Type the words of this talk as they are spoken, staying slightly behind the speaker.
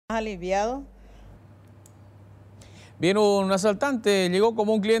aliviado. Bien, un asaltante llegó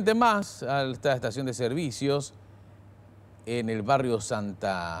como un cliente más a esta estación de servicios en el barrio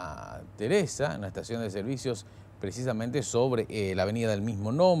Santa Teresa, en la estación de servicios precisamente sobre la avenida del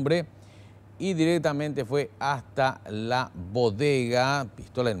mismo nombre, y directamente fue hasta la bodega,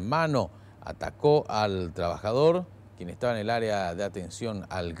 pistola en mano, atacó al trabajador, quien estaba en el área de atención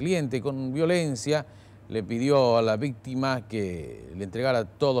al cliente, con violencia. Le pidió a la víctima que le entregara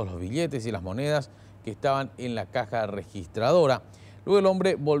todos los billetes y las monedas que estaban en la caja registradora. Luego el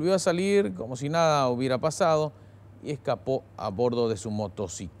hombre volvió a salir como si nada hubiera pasado y escapó a bordo de su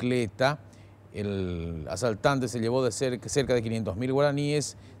motocicleta. El asaltante se llevó de cerca de 500.000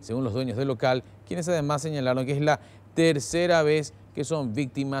 guaraníes, según los dueños del local, quienes además señalaron que es la tercera vez que son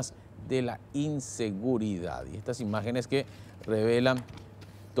víctimas de la inseguridad. Y estas imágenes que revelan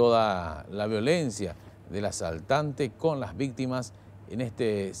toda la violencia del asaltante con las víctimas en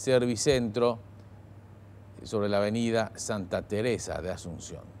este servicentro sobre la avenida Santa Teresa de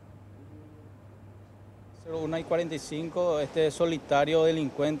Asunción. 01:45, este solitario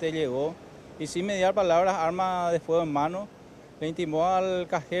delincuente llegó y sin mediar palabras, arma de fuego en mano, le intimó al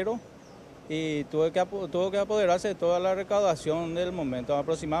cajero y tuvo que apoderarse de toda la recaudación del momento,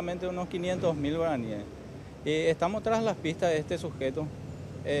 aproximadamente unos 500.000 guaraníes. Y estamos tras las pistas de este sujeto.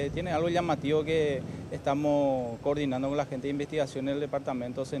 Tiene algo llamativo que estamos coordinando con la gente de investigación del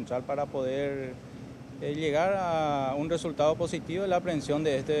Departamento Central para poder llegar a un resultado positivo de la aprehensión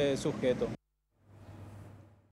de este sujeto.